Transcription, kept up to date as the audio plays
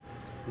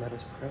Let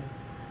us pray.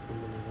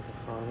 In the name of the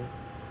Father,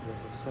 and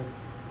of the Son,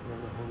 and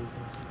of the Holy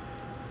Ghost,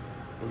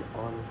 in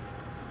honor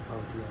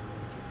of the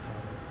Almighty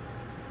Power,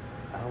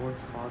 our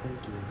Father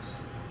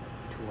gives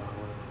to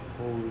our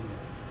Holy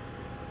Mother.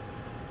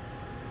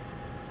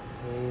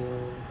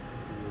 Hail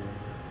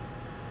Mary,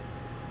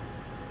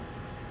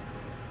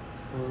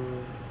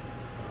 full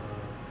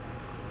of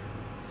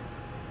grace,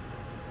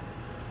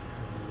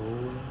 the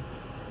Lord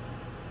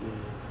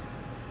is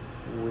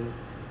with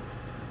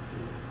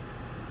thee.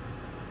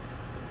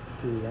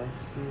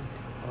 Blessed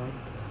art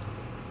thou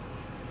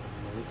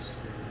amongst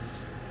women,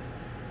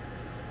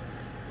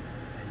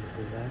 and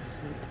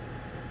blessed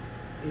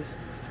is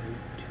the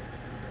fruit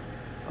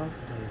of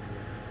thy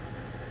womb,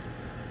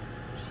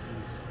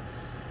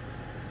 Jesus.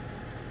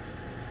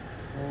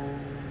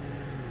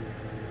 Holy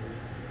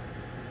Mary,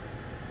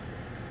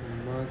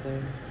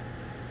 Mother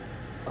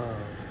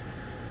of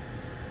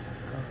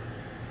God,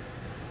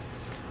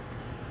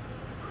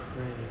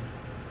 pray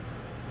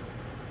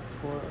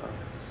for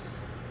us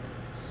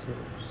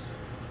sinners,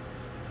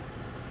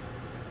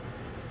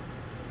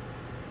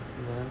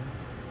 now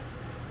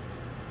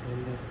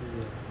and at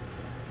the end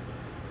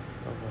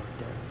of our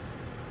death.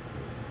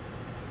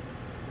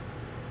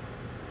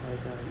 By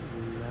thy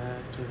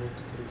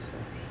immaculate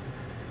conception,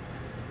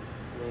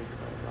 make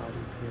my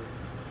body pure,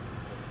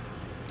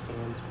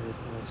 and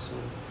make my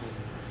soul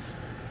holy.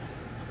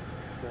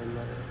 My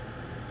Mother,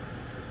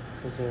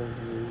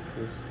 preserve me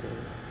this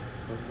day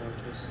from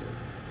mortal sin,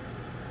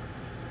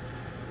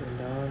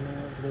 in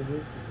honor of the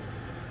wisdom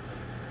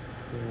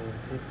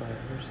granted by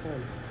her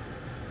Son.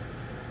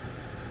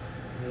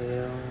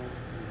 Hail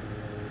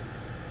Mary,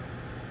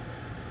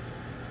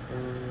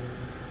 full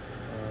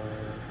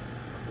of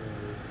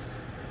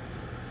grace,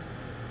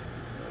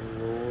 the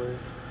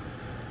Lord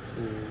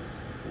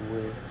is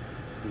with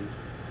thee.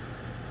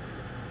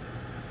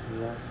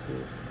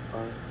 Blessed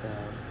art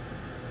thou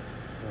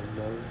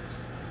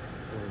amongst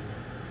women,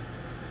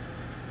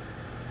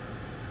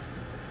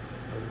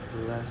 and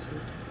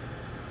blessed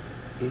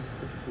is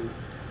the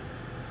fruit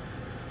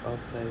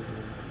of thy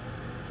womb,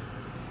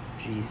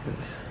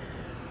 Jesus.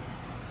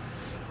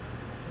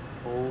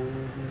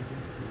 Holy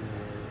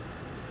Mary,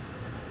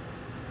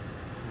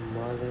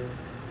 Mother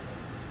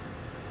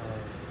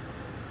of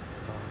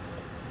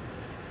God,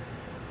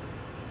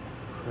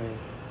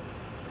 pray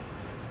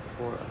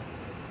for us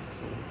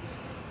sinners,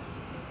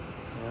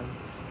 now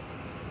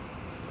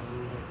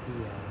and at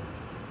the hour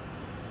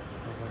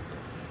of our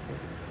death.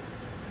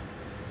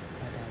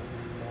 By thy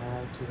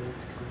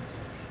immaculate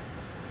conception,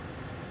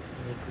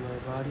 make my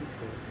body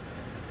pure,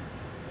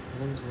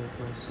 and make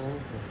my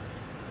soul holy.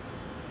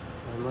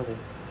 My Mother,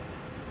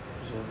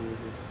 preserve me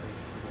this day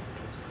from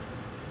mortal sin.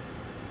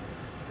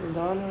 In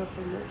honor of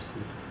her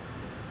mercy,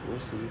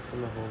 receive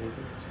from the Holy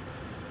Ghost.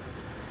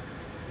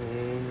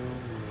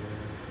 Hail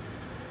Mary,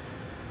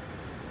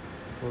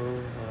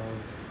 full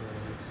of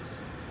grace,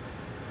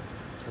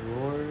 the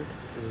Lord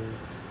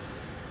is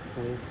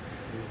with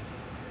thee.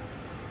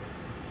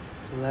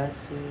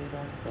 Blessed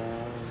art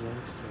thou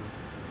amongst women,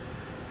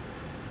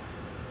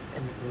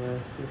 and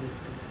blessed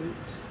is the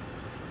fruit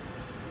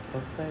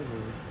of thy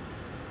womb,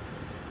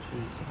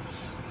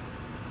 Jesus.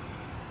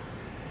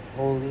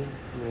 Holy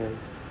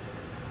Mary,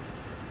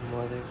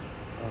 Mother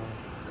of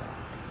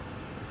God,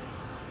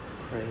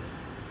 pray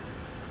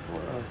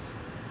for us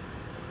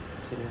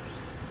sinners,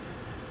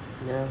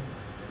 now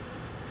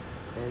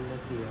and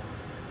at the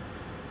hour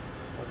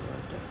of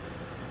our death.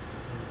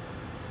 Amen.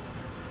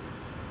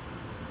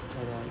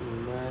 By thy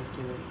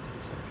immaculate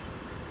conception,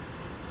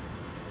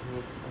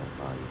 make my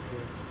body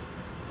pure,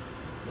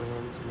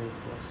 and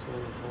make my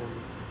soul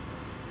holy.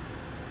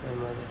 My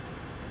Mother,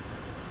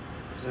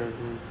 preserve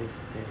me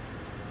this day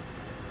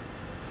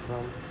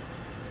from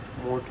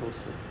mortal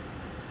sin.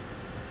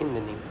 In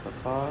the name of the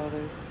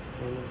Father,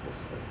 and of the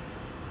Son,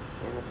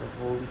 and of the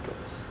Holy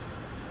Ghost.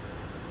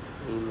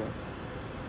 Amen.